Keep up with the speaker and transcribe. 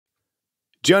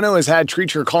Jono has had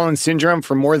Treacher-Collins syndrome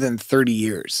for more than 30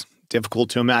 years.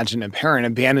 Difficult to imagine a parent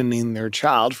abandoning their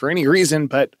child for any reason,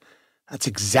 but that's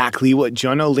exactly what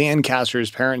Jono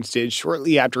Lancaster's parents did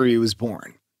shortly after he was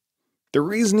born. The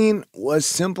reasoning was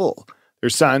simple. Their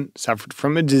son suffered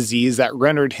from a disease that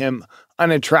rendered him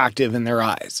unattractive in their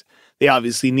eyes. They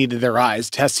obviously needed their eyes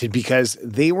tested because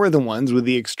they were the ones with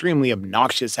the extremely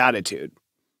obnoxious attitude.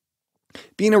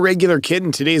 Being a regular kid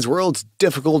in today's world is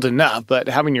difficult enough, but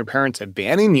having your parents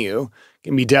abandon you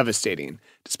can be devastating.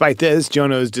 Despite this,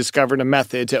 Jono has discovered a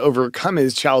method to overcome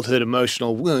his childhood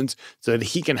emotional wounds so that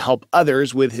he can help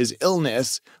others with his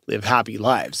illness live happy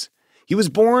lives. He was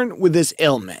born with this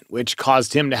ailment, which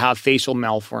caused him to have facial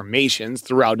malformations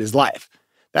throughout his life.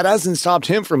 That hasn't stopped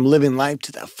him from living life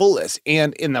to the fullest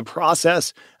and, in the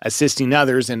process, assisting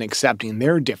others in accepting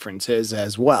their differences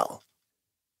as well.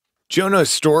 Jono's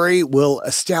story will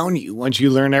astound you once you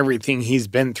learn everything he's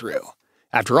been through.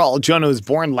 After all, Jono was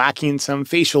born lacking some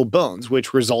facial bones,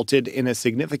 which resulted in a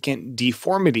significant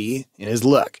deformity in his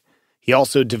look. He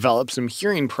also developed some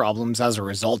hearing problems as a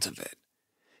result of it.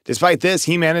 Despite this,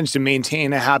 he managed to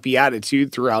maintain a happy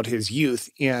attitude throughout his youth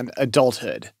and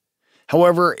adulthood.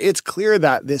 However, it's clear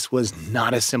that this was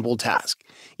not a simple task.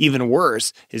 Even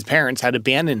worse, his parents had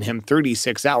abandoned him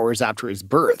 36 hours after his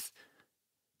birth.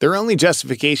 Their only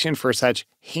justification for such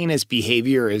heinous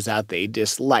behavior is that they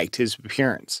disliked his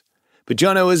appearance. But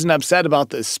Jono isn't upset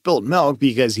about the spilt milk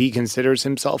because he considers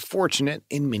himself fortunate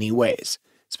in many ways,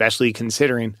 especially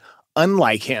considering,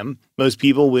 unlike him, most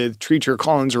people with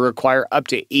Treacher-Collins require up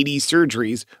to 80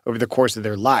 surgeries over the course of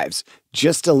their lives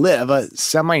just to live a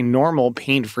semi-normal,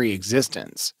 pain-free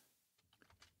existence.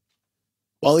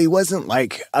 While he wasn't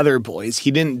like other boys, he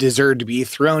didn't deserve to be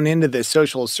thrown into the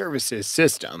social services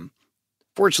system.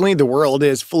 Fortunately, the world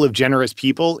is full of generous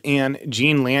people, and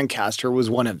Jean Lancaster was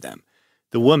one of them.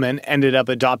 The woman ended up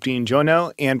adopting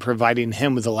Jono and providing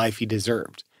him with the life he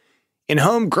deserved. In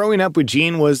home, growing up with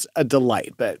Jean was a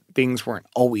delight, but things weren't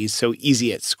always so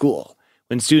easy at school.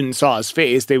 When students saw his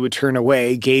face, they would turn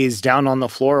away, gaze down on the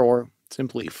floor, or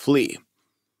simply flee.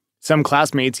 Some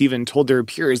classmates even told their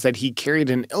peers that he carried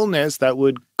an illness that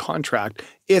would contract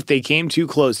if they came too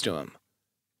close to him.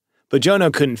 But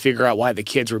Jono couldn't figure out why the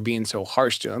kids were being so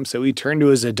harsh to him, so he turned to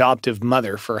his adoptive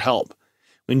mother for help.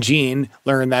 When Jean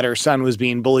learned that her son was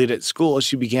being bullied at school,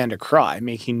 she began to cry,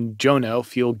 making Jono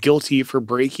feel guilty for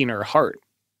breaking her heart.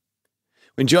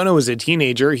 When Jono was a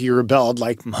teenager, he rebelled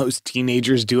like most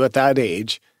teenagers do at that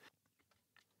age.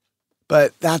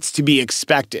 But that's to be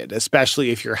expected,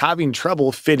 especially if you're having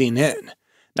trouble fitting in.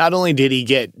 Not only did he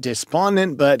get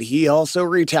despondent, but he also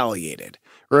retaliated.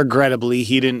 Regrettably,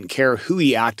 he didn't care who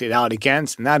he acted out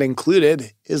against, and that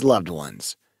included his loved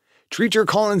ones.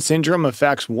 Treacher-Collins syndrome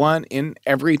affects 1 in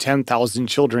every 10,000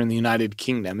 children in the United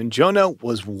Kingdom, and Jono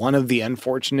was one of the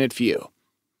unfortunate few.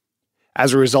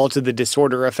 As a result of the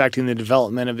disorder affecting the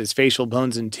development of his facial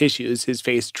bones and tissues, his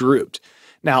face drooped.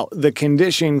 Now, the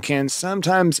condition can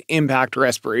sometimes impact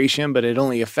respiration, but it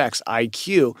only affects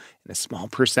IQ in a small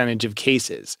percentage of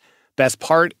cases. Best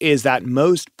part is that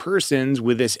most persons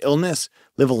with this illness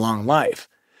live a long life.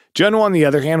 Jono, on the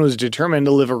other hand, was determined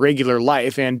to live a regular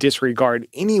life and disregard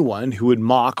anyone who would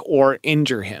mock or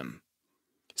injure him.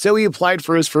 So he applied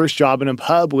for his first job in a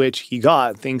pub, which he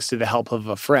got thanks to the help of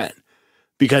a friend.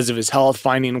 Because of his health,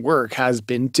 finding work has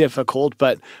been difficult,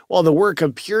 but while the work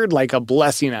appeared like a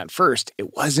blessing at first,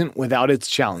 it wasn't without its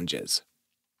challenges.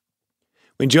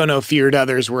 When Jono feared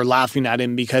others were laughing at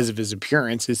him because of his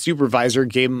appearance, his supervisor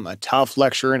gave him a tough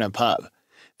lecture in a pub.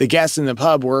 The guests in the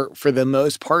pub were, for the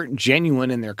most part,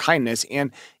 genuine in their kindness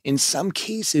and, in some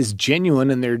cases, genuine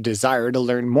in their desire to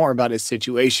learn more about his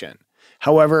situation.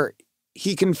 However,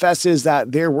 he confesses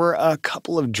that there were a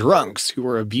couple of drunks who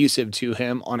were abusive to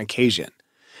him on occasion.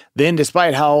 Then,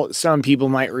 despite how some people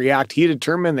might react, he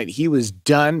determined that he was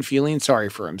done feeling sorry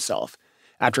for himself.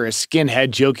 After a skinhead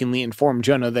jokingly informed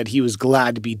Jono that he was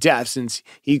glad to be deaf since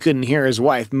he couldn't hear his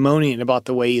wife moaning about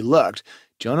the way he looked,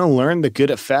 Jono learned the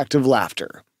good effect of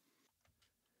laughter.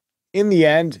 In the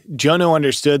end, Jono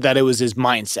understood that it was his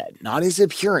mindset, not his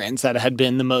appearance, that had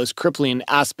been the most crippling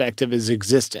aspect of his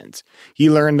existence. He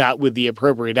learned that with the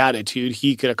appropriate attitude,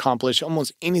 he could accomplish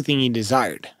almost anything he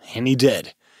desired, and he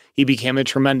did. He became a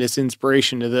tremendous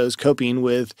inspiration to those coping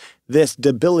with this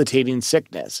debilitating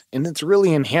sickness, and it's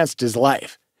really enhanced his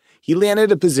life. He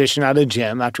landed a position at a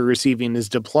gym after receiving his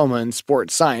diploma in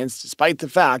sports science, despite the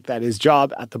fact that his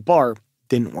job at the bar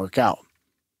didn't work out.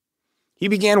 He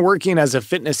began working as a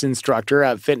fitness instructor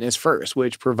at Fitness First,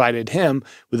 which provided him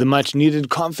with a much-needed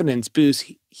confidence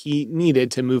boost he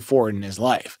needed to move forward in his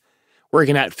life.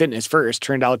 Working at Fitness First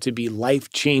turned out to be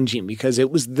life-changing because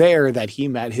it was there that he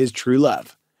met his true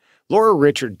love. Laura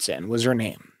Richardson was her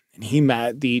name, and he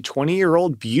met the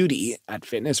 20-year-old beauty at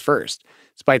Fitness First.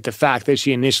 Despite the fact that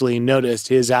she initially noticed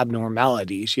his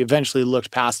abnormality, she eventually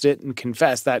looked past it and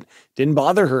confessed that it didn't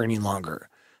bother her any longer.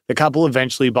 The couple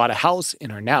eventually bought a house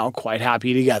and are now quite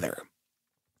happy together.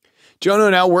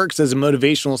 Jono now works as a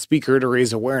motivational speaker to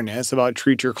raise awareness about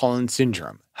Treacher-Collins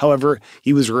syndrome. However,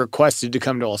 he was requested to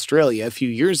come to Australia a few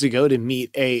years ago to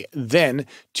meet a then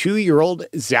 2-year-old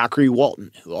Zachary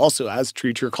Walton, who also has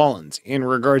Treacher-Collins, and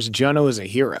regards Jono as a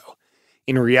hero.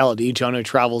 In reality, Jono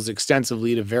travels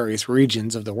extensively to various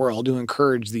regions of the world to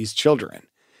encourage these children.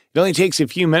 It only takes a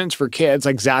few minutes for kids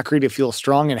like Zachary to feel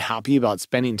strong and happy about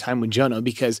spending time with Jono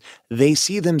because they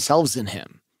see themselves in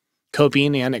him.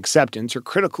 Coping and acceptance are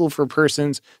critical for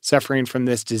persons suffering from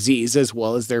this disease as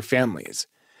well as their families.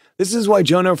 This is why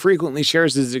Jono frequently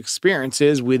shares his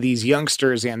experiences with these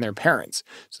youngsters and their parents,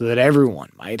 so that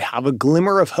everyone might have a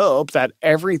glimmer of hope that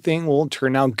everything will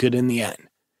turn out good in the end.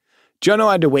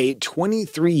 Jono had to wait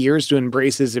 23 years to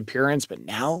embrace his appearance, but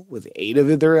now, with the aid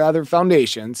of their other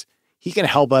foundations, he can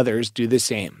help others do the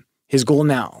same. His goal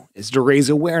now is to raise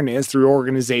awareness through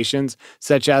organizations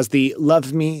such as the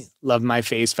Love Me, Love My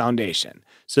Face Foundation,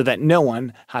 so that no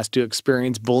one has to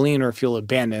experience bullying or feel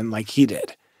abandoned like he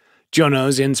did.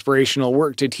 Jono's inspirational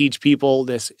work to teach people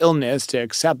this illness to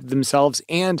accept themselves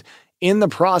and, in the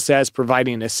process,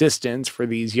 providing assistance for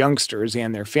these youngsters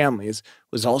and their families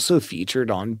was also featured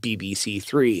on BBC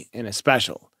Three in a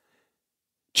special.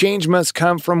 Change must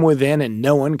come from within and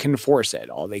no one can force it.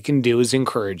 All they can do is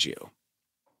encourage you.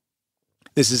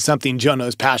 This is something Jono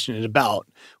is passionate about,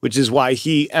 which is why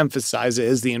he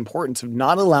emphasizes the importance of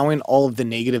not allowing all of the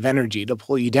negative energy to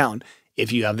pull you down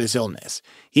if you have this illness.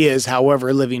 He is,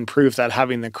 however, living proof that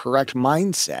having the correct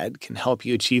mindset can help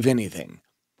you achieve anything.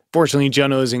 Fortunately,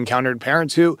 Jono has encountered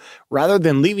parents who, rather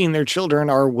than leaving their children,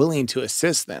 are willing to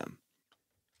assist them.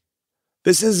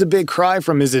 This is a big cry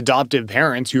from his adoptive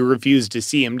parents who refused to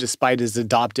see him despite his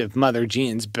adoptive mother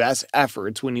Jean's best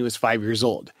efforts when he was 5 years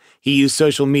old. He used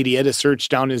social media to search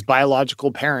down his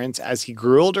biological parents as he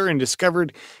grew older and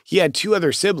discovered he had 2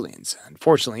 other siblings.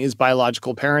 Unfortunately, his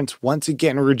biological parents once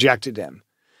again rejected him.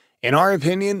 In our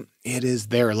opinion, it is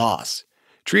their loss.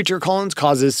 Treacher-Collins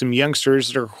causes some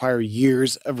youngsters to require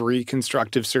years of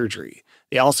reconstructive surgery.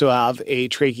 They also have a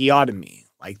tracheotomy,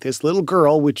 like this little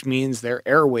girl, which means their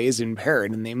airway is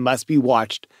impaired and they must be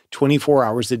watched 24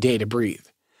 hours a day to breathe.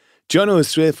 Jono has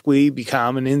swiftly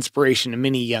become an inspiration to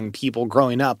many young people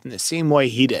growing up in the same way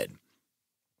he did.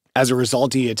 As a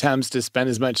result, he attempts to spend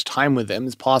as much time with them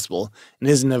as possible and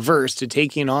isn't averse to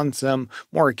taking on some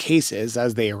more cases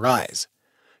as they arise.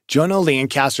 Jono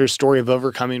Lancaster's story of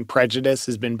overcoming prejudice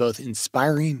has been both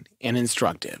inspiring and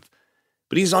instructive.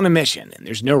 But he's on a mission, and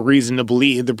there's no reason to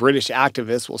believe the British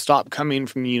activists will stop coming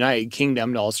from the United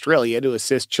Kingdom to Australia to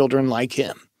assist children like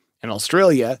him. In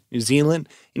Australia, New Zealand,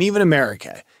 and even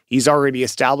America, he's already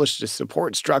established a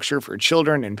support structure for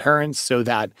children and parents so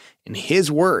that, in his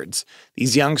words,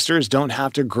 these youngsters don't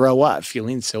have to grow up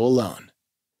feeling so alone.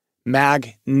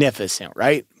 Magnificent,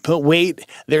 right? But wait,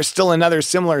 there's still another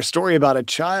similar story about a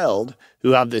child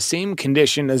who have the same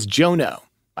condition as Jono.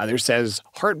 Mother says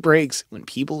heart breaks when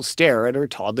people stare at her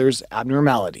toddler's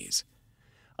abnormalities.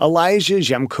 Elijah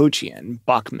Jamkochian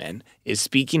Bachman is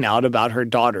speaking out about her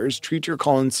daughter's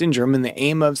Treacher-Collins syndrome in the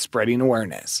aim of spreading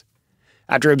awareness.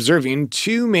 After observing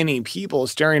too many people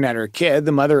staring at her kid,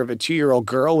 the mother of a 2-year-old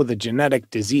girl with a genetic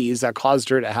disease that caused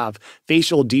her to have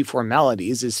facial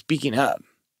deformalities is speaking up.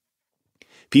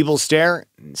 People stare,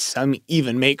 and some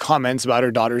even make comments about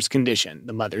her daughter's condition,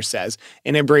 the mother says,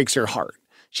 and it breaks her heart.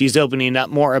 She's opening up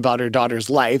more about her daughter's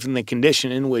life and the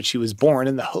condition in which she was born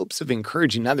in the hopes of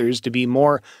encouraging others to be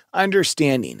more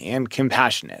understanding and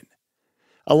compassionate.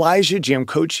 Elijah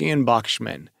Jamkochian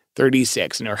Bachman,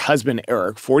 36, and her husband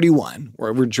Eric, 41, were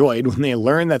overjoyed when they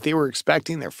learned that they were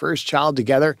expecting their first child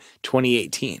together in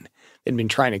 2018. They'd been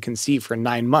trying to conceive for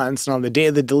 9 months, and on the day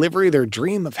of the delivery, their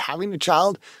dream of having a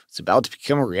child was about to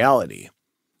become a reality.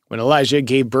 When Elijah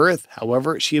gave birth,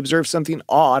 however, she observed something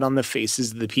odd on the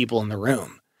faces of the people in the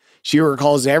room. She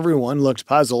recalls everyone looked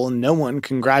puzzled and no one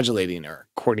congratulating her,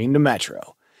 according to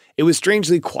Metro. It was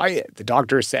strangely quiet, the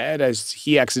doctor said as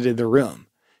he exited the room.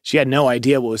 She had no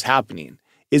idea what was happening.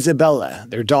 Isabella,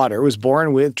 their daughter, was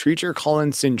born with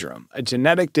Treacher-Collins syndrome, a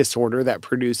genetic disorder that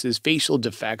produces facial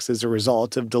defects as a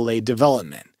result of delayed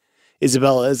development.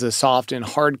 Isabella has a soft and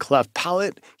hard cleft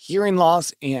palate, hearing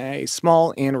loss, and a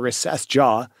small and recessed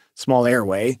jaw, small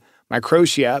airway,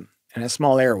 microtia, and a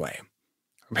small airway.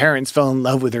 Her parents fell in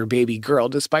love with their baby girl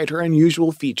despite her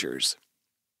unusual features.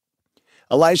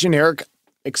 Elijah and Eric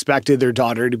expected their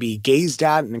daughter to be gazed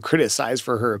at and criticized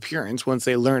for her appearance once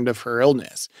they learned of her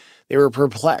illness. They were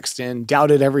perplexed and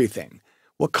doubted everything.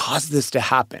 What caused this to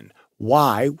happen?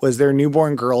 Why was their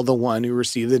newborn girl the one who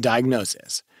received the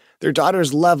diagnosis? Their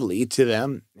daughter's lovely to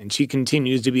them, and she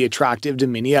continues to be attractive to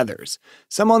many others.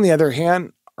 Some, on the other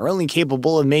hand, are only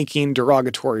capable of making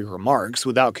derogatory remarks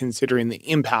without considering the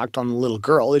impact on the little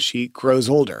girl as she grows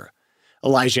older.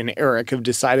 Elijah and Eric have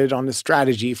decided on a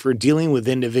strategy for dealing with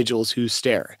individuals who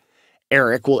stare.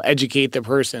 Eric will educate the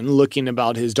person looking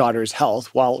about his daughter's health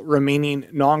while remaining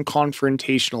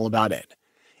non-confrontational about it.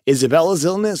 Isabella's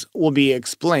illness will be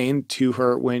explained to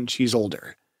her when she's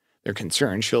older. They're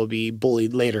concerned she'll be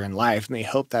bullied later in life, and they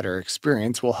hope that her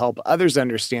experience will help others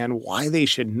understand why they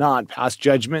should not pass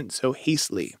judgment so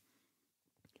hastily.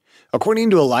 According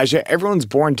to Elijah, everyone's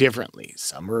born differently.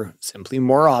 Some are simply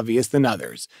more obvious than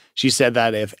others. She said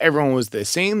that if everyone was the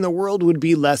same, the world would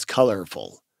be less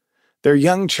colorful. Their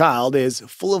young child is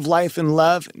full of life and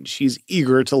love, and she's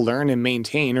eager to learn and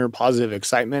maintain her positive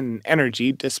excitement and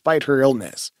energy despite her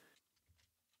illness.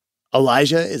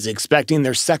 Elijah is expecting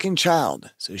their second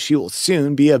child, so she will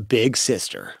soon be a big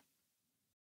sister.